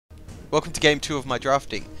Welcome to game 2 of my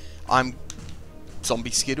drafting. I'm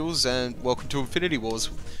Zombie Skittles and welcome to Infinity Wars.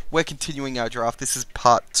 We're continuing our draft. This is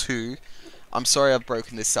part 2. I'm sorry I've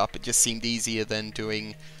broken this up. It just seemed easier than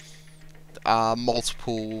doing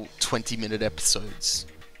multiple 20-minute episodes.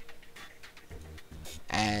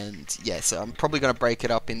 And yeah, so I'm probably going to break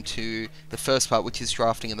it up into the first part, which is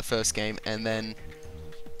drafting in the first game, and then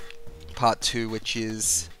part 2, which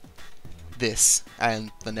is this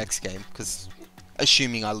and the next game, because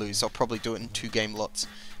assuming I lose, I'll probably do it in 2-game lots.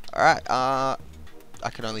 Alright, I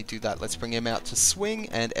can only do that. Let's bring him out to swing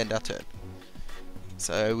and end our turn.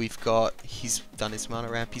 So we've got, he's done his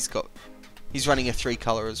mana ramp, he's running a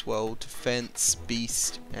 3-color as well, defense,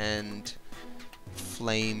 beast, and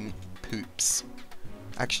flame poops.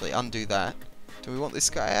 Actually, undo that. Do we want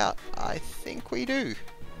this guy out? I think we do.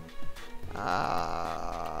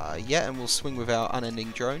 Yeah, and we'll swing with our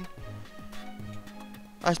unending drone.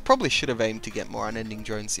 I probably should have aimed to get more unending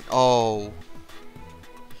drones in. Oh.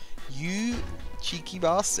 You cheeky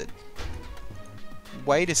bastard.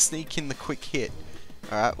 Way to sneak in the quick hit.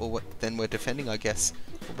 Alright, well then we're defending, I guess.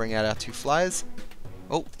 We'll bring out our 2 flyers.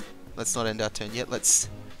 Oh, let's not end our turn yet. Let's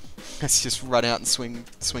just run out and swing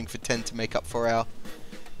for 10 to make up for our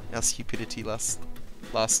stupidity last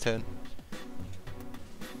turn.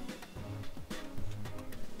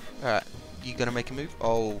 Alright, you gonna make a move?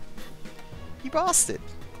 Oh. You bastard!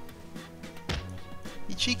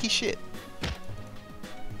 You cheeky shit.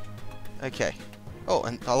 Okay. Oh,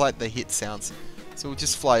 and I like the hit sounds. So we'll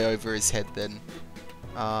just fly over his head then.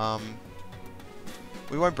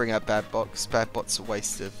 We won't bring out Bad Bot, Bad Bot's a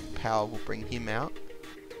waste of power. We'll bring him out.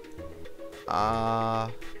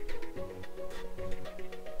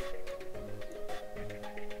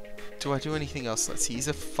 Do I do anything else? Let's see. He's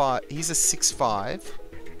a 6/5.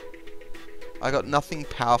 I got nothing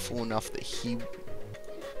powerful enough that he...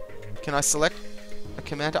 Can I select a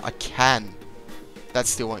commander? I can. That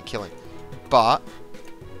still won't kill him. But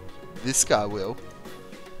this guy will.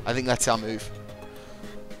 I think that's our move.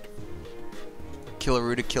 Kill a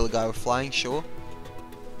rooter, kill a guy with flying, sure.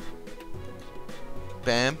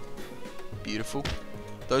 Bam. Beautiful.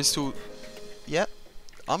 Those two... Yep.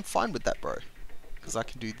 I'm fine with that, bro. Because I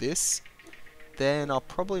can do this. Then I'll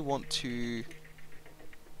probably want to...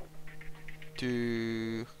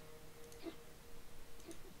 Do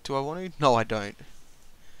I want to? No, I don't.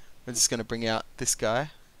 I'm just gonna bring out this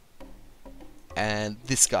guy and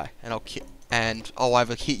this guy, and I'll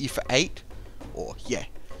either hit you for 8 or yeah.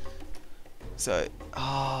 So,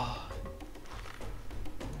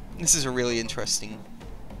 this is a really interesting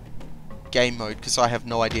game mode because I have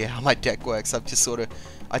no idea how my deck works. I've just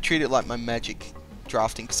I treat it like my Magic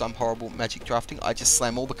drafting because I'm horrible at Magic drafting. I just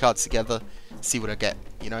slam all the cards together, see what I get,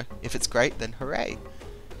 you know? If it's great, then hooray.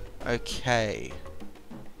 Okay.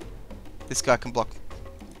 This guy can block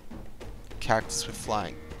characters with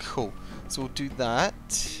flying. Cool. So we'll do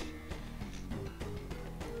that.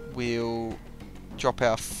 We'll drop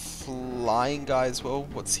our flying guy as well.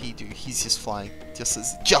 What's he do? He's just flying, just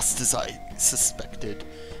as I suspected.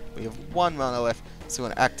 We have 1 mana left, so we're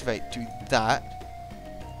gonna activate, do that,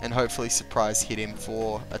 and hopefully surprise hit him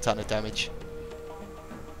for a ton of damage.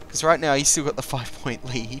 Because right now he's still got the 5-point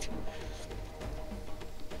lead.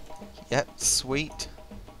 Yep, sweet.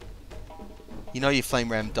 You know your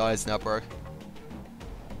flame ram dies now, bro.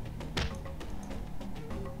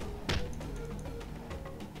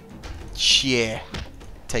 Yeah.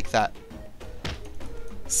 Take that.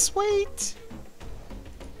 Sweet.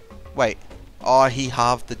 Wait. Oh, he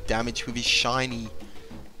halved the damage with his shiny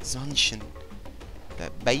Zunshin.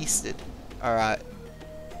 That basted. Alright.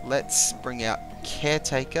 Let's bring out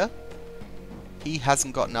Caretaker. He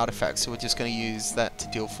hasn't got an artifact, so we're just going to use that to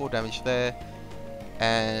deal 4 damage there.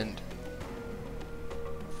 And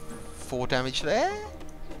 4 damage there,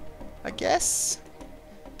 I guess.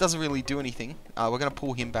 Doesn't really do anything. We're going to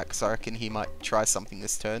pull him back because I reckon he might try something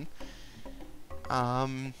this turn.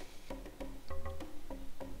 Oh,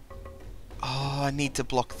 I need to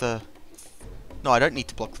block the... No, I don't need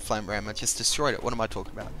to block the flame ram. I just destroyed it. What am I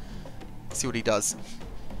talking about? Let's see what he does.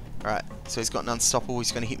 Alright, so he's got an unstoppable.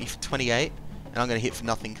 He's going to hit me for 28. And I'm going to hit for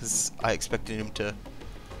nothing because I expected him to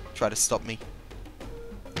try to stop me.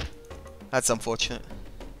 That's unfortunate.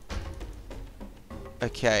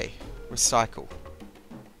 Okay, recycle.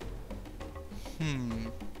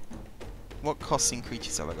 What costing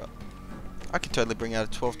creatures have I got? I could totally bring out a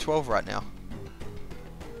 12/12 right now.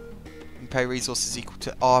 And pay resources equal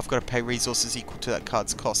to... Oh, I've got to pay resources equal to that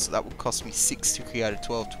card's cost. So that will cost me 6 to create a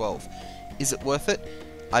 12/12. Is it worth it?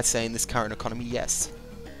 I'd say in this current economy, yes.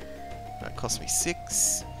 That cost me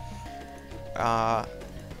 6.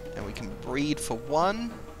 And we can breed for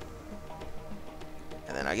 1.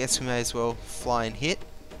 And then I guess we may as well fly and hit.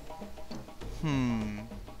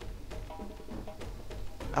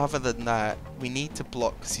 Other than that, we need to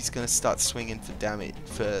block because he's going to start swinging for damage,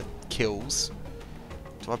 for kills.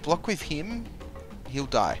 Do I block with him? He'll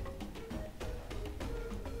die.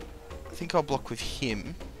 I think I'll block with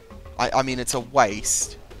him. I mean, it's a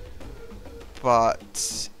waste.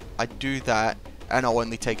 But I do that, and I'll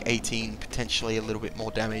only take 18, potentially a little bit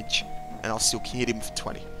more damage, and I'll still hit him for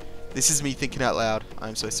 20. This is me thinking out loud.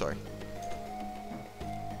 I'm so sorry.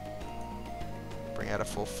 Bring out a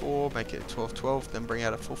 4-4, make it a 12-12, then bring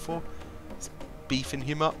out a 4-4. Beefing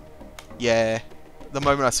him up. Yeah. The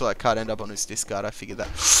moment I saw that card end up on his discard, I figured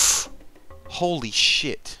that. Holy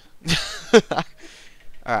shit.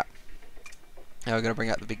 Alright. Now we're going to bring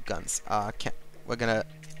out the big guns. We're going to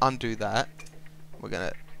undo that. We're going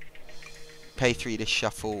to pay 3 to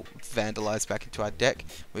shuffle Vandalize back into our deck.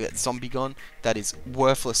 We got Zombie Gone. That is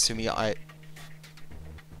worthless to me. I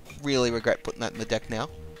really regret putting that in the deck now.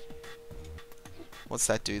 What's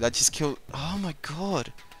that do? That just killed... Oh my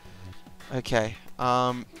god. Okay.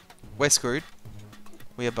 We're screwed.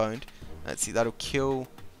 We are boned. Let's see. That'll kill.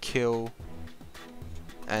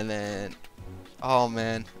 And then... Oh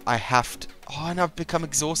man. I have to... Oh, and I've become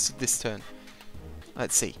exhausted this turn.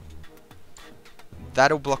 Let's see.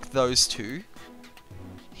 That'll block those two.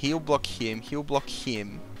 He'll block him. He'll block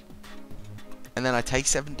him. And then I take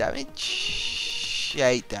 7 damage.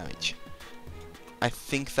 8 damage. I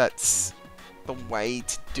think that's the way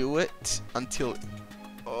to do it until...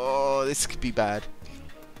 Oh, this could be bad.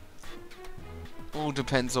 All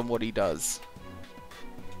depends on what he does.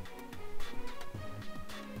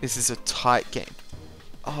 This is a tight game.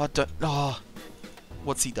 Oh, don't... Oh.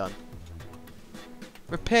 What's he done?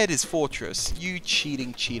 Repaired his fortress. You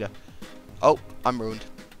cheating cheater. Oh, I'm ruined.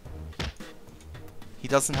 He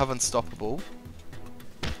doesn't have Unstoppable.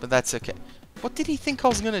 But that's okay. What did he think I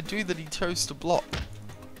was going to do that he chose to block?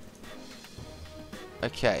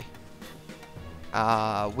 Okay.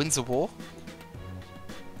 Winds of War.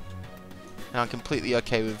 And I'm completely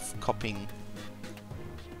okay with copying...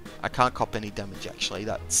 I can't cop any damage actually.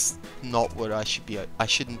 That's not what I should be... I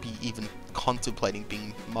shouldn't be even contemplating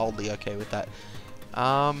being mildly okay with that.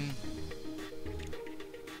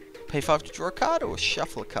 Pay 5 to draw a card or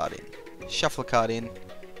shuffle a card in? Shuffle a card in.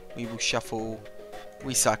 We will shuffle,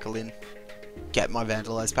 recycle in, get my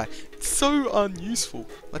Vandalize back. It's so unuseful.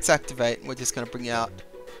 Let's activate. We're just going to bring out...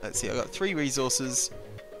 Let's see, I got 3 resources.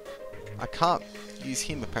 I can't use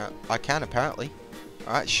him apparently. I can apparently.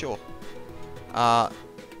 Alright, sure.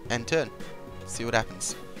 And turn. See what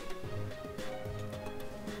happens.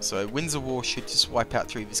 So Winds of War should just wipe out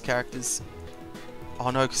 3 of his characters. Oh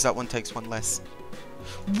no, because that one takes 1 less.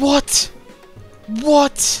 What?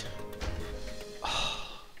 What?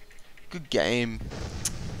 Good game.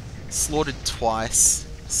 Slaughtered twice.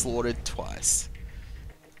 Slaughtered twice.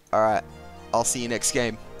 Alright. I'll see you next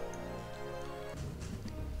game.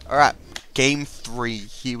 Alright. Game 3.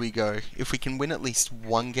 Here we go. If we can win at least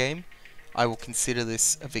 1 game, I will consider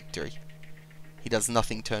this a victory. He does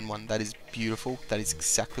nothing turn 1. That is beautiful. That is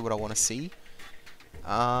exactly what I want to see.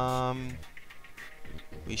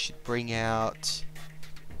 We should bring out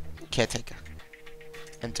Caretaker.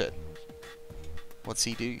 And turn. What's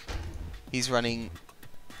he do? He's running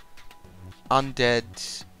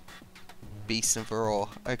Undead Beast of Varroa.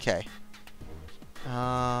 Okay.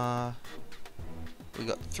 We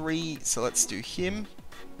got 3, so let's do him.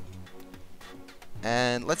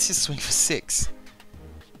 And let's just swing for 6.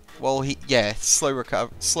 Well, yeah,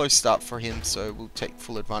 slow start for him, so we'll take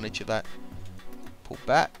full advantage of that. Pull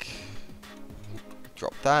back.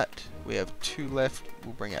 Drop that. We have 2 left.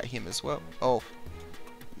 We'll bring out him as well. Oh.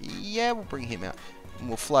 Yeah, we'll bring him out. And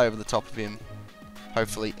we'll fly over the top of him.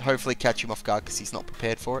 Hopefully catch him off guard because he's not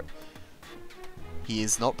prepared for it. He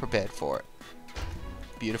is not prepared for it.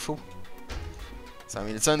 Beautiful. So, I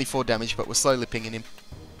mean, it's only 4 damage, but we're slowly pinging him.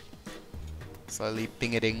 Slowly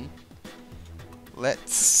ping-a-ding.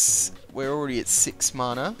 We're already at 6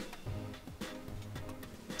 mana.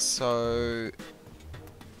 So,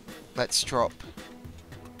 let's drop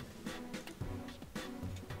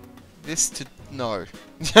this to... No.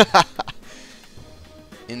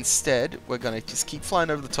 Instead, we're going to just keep flying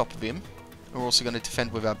over the top of him. We're also going to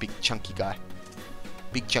defend with our big chunky guy.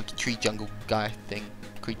 Big chunky tree jungle guy thing.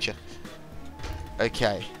 Creature.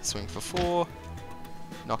 Okay. Swing for 4.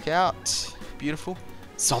 Knock out. Beautiful.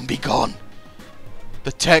 Zombie Gone.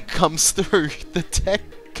 The tech comes through. The tech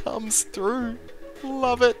comes through.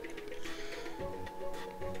 Love it.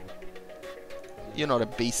 You're not a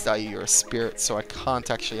beast, are you? You're a spirit, so I can't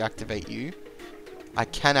actually activate you. I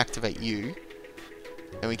can activate you.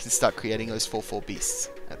 And we can start creating those 4/4 beasts.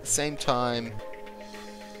 At the same time,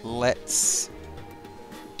 let's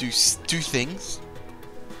do things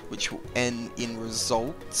which will end in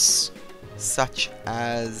results such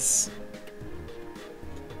as...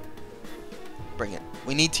 Bring it.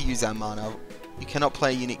 We need to use our mana. You cannot play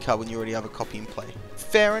a unique card when you already have a copy in play.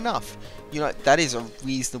 Fair enough. You know, that is a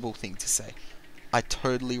reasonable thing to say. I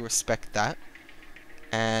totally respect that.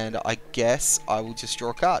 And I guess I will just draw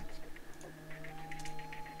a card.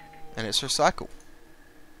 And it's recycle.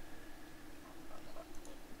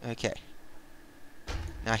 Okay.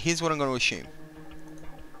 Now here's what I'm going to assume.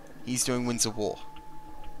 He's doing Winds of War.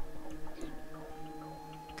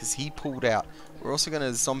 Because he pulled out. We're also going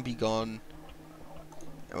to Zombie Gone.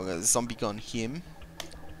 And we're going to Zombie Gone him.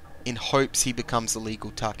 In hopes he becomes a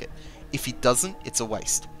legal target. If he doesn't, it's a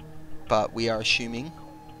waste. But we are assuming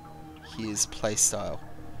his playstyle.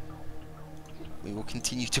 We will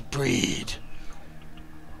continue to breed.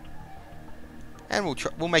 And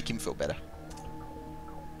we'll make him feel better.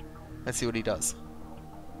 Let's see what he does.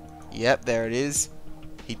 Yep, there it is.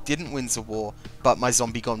 He didn't win the war, but my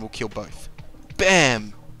Zombie Gone will kill both.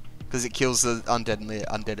 Bam! Because it kills the undead and the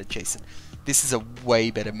undead adjacent. This is a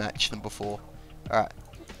way better match than before. Alright.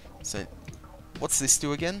 So, what's this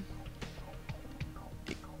do again?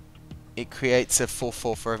 It creates a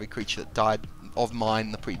 4/4 for every creature that died of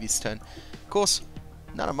mine the previous turn. Of course,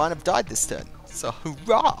 none of mine have died this turn. So,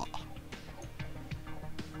 hurrah!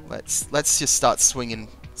 Let's just start swinging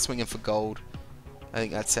for gold. I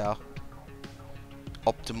think that's our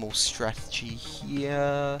optimal strategy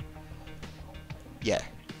here. Yeah.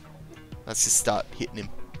 Let's just start hitting him.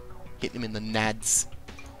 Hitting him in the nads.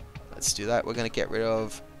 Let's do that. We're going to get rid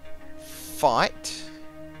of fight.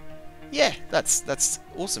 Yeah, that's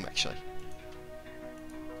awesome actually.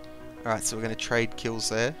 Alright, so we're going to trade kills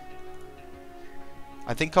there.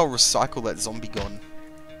 I think I'll recycle that Zombie Gone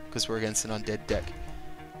because we're against an undead deck.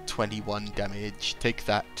 21 damage. Take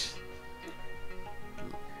that.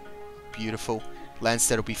 Beautiful.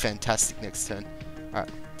 Landstead will be fantastic next turn. Alright,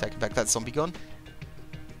 taking back that Zombie Gone.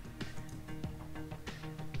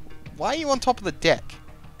 Why are you on top of the deck?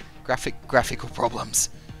 Graphical problems.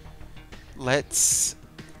 Let's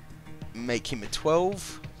make him a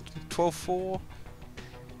 12/4.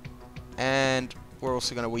 And we're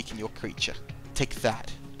also going to weaken your creature. Take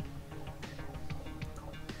that.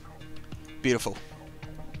 Beautiful.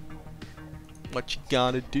 What you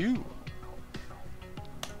gonna do?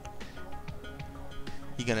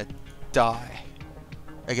 You're gonna die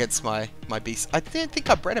against my beast. I didn't think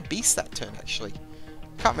I bred a beast that turn actually.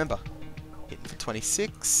 Can't remember. Hitting for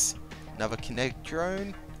 26. Another kinetic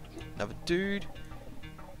drone. Another dude.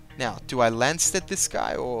 Now, do I Landstead this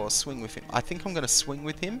guy or swing with him? I think I'm gonna swing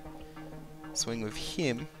with him. Swing with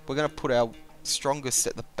him. We're gonna put our strongest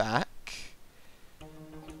at the back.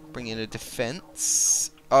 Bring in a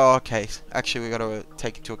defense. Oh, okay. Actually, we got to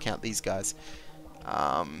take into account these guys.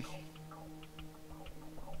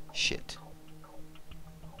 Shit.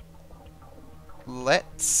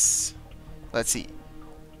 Let's see.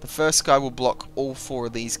 The first guy will block all 4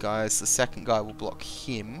 of these guys. The second guy will block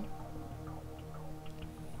him.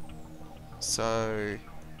 So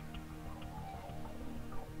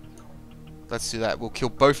let's do that. We'll kill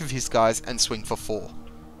both of his guys and swing for 4.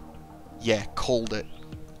 Yeah, called it.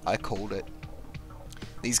 I called it.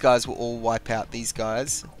 These guys will all wipe out these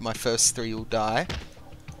guys. My first 3 will die.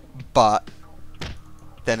 But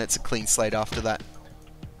then it's a clean slate after that.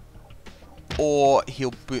 Or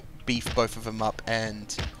he'll beef both of them up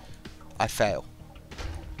and I fail.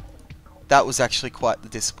 That was actually quite the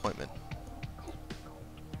disappointment.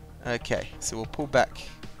 Okay, so we'll pull back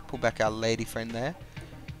our lady friend there.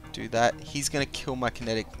 Do that. He's going to kill my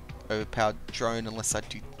kinetic overpowered drone unless I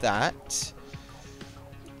do that.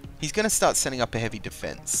 He's going to start setting up a heavy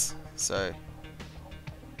defense. So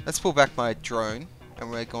let's pull back my drone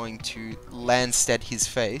and we're going to Landstead his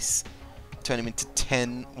face. Turn him into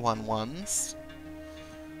 10 1/1s.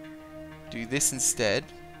 Do this instead.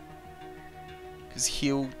 Because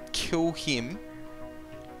he'll kill him.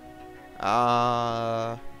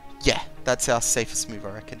 Yeah, that's our safest move,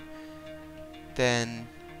 I reckon. Then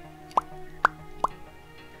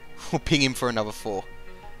we'll ping him for another 4.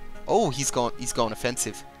 Oh, he's gone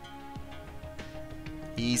offensive.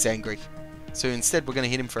 He's angry. So instead we're going to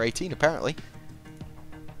hit him for 18 apparently.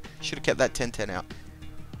 Should have kept that 10/10 out.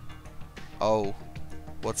 Oh,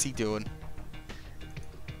 what's he doing?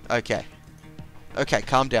 Okay. Okay,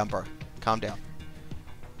 calm down, bro. Calm down.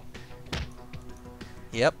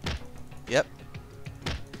 Yep. Yep.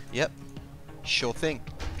 Yep. Sure thing.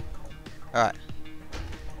 Alright.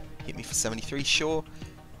 Hit me for 73, sure.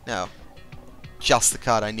 Now, just the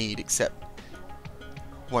card I need, except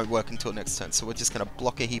won't work until next turn. So we're just going to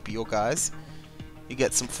block a heap of your guys. You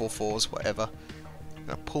get some 4/4s, whatever. I'm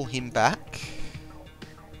going to pull him back.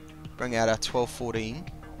 Bring out our 12/14.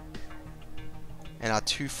 And our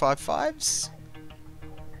 2/5/5s.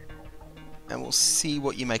 And we'll see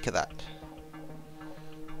what you make of that.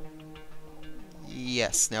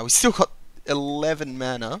 Yes, now we've still got 11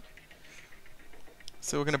 mana.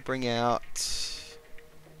 So we're going to bring out...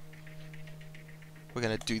 We're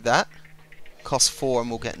going to do that. Cost 4 and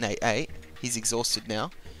we'll get an 8/8. He's exhausted now.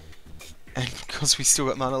 And because we still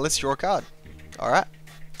got mana, let's draw a card. Alright.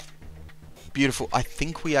 Beautiful. I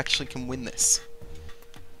think we actually can win this.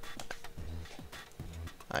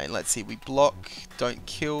 Alright, let's see. We block, don't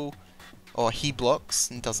kill. Or he blocks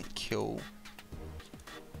and doesn't kill.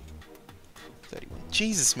 31.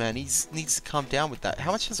 Jesus, man, he needs to calm down with that.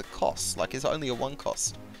 How much does it cost? Like, it's only a 1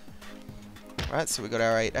 cost. Alright, so we got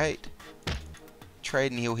our 8/8.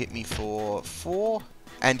 Trade and he'll hit me for 4.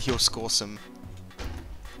 And he'll score some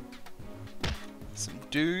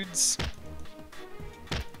dudes.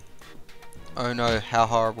 Oh no, how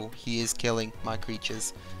horrible. He is killing my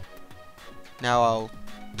creatures. Now I'll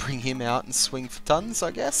bring him out and swing for tons,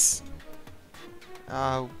 I guess.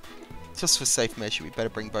 Just for safe measure, we better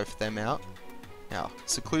bring both of them out. Now,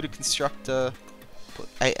 Secluded Constructor, put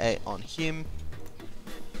 8/8 on him,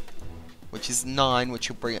 which is 9, which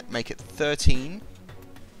will make it 13.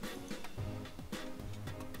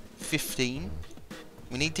 15.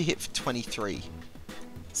 We need to hit for 23.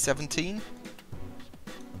 17.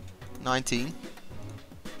 19.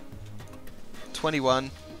 21.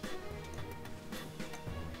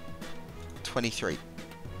 23.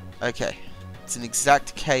 Okay. It's an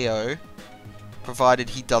exact KO, provided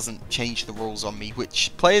he doesn't change the rules on me,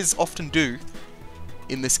 which players often do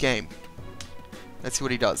in this game. Let's see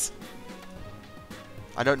what he does.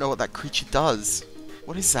 I don't know what that creature does.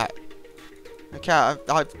 What is that? Okay, I've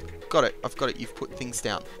got it. I've got it. You've put things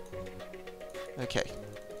down. Okay.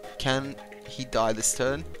 Can he die this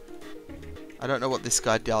turn? I don't know what this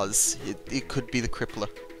guy does. It could be the Crippler.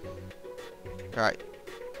 Alright.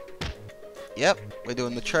 Yep, we're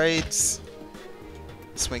doing the trades.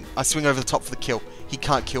 Swing. I swing over the top for the kill. He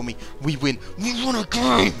can't kill me. We win. We won a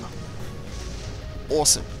game!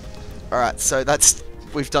 Awesome. Alright, so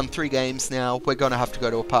we've done 3 games now. We're going to have to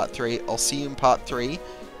go to a part 3. I'll see you in part 3,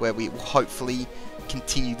 where we will hopefully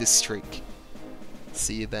continue this streak.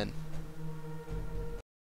 See you then.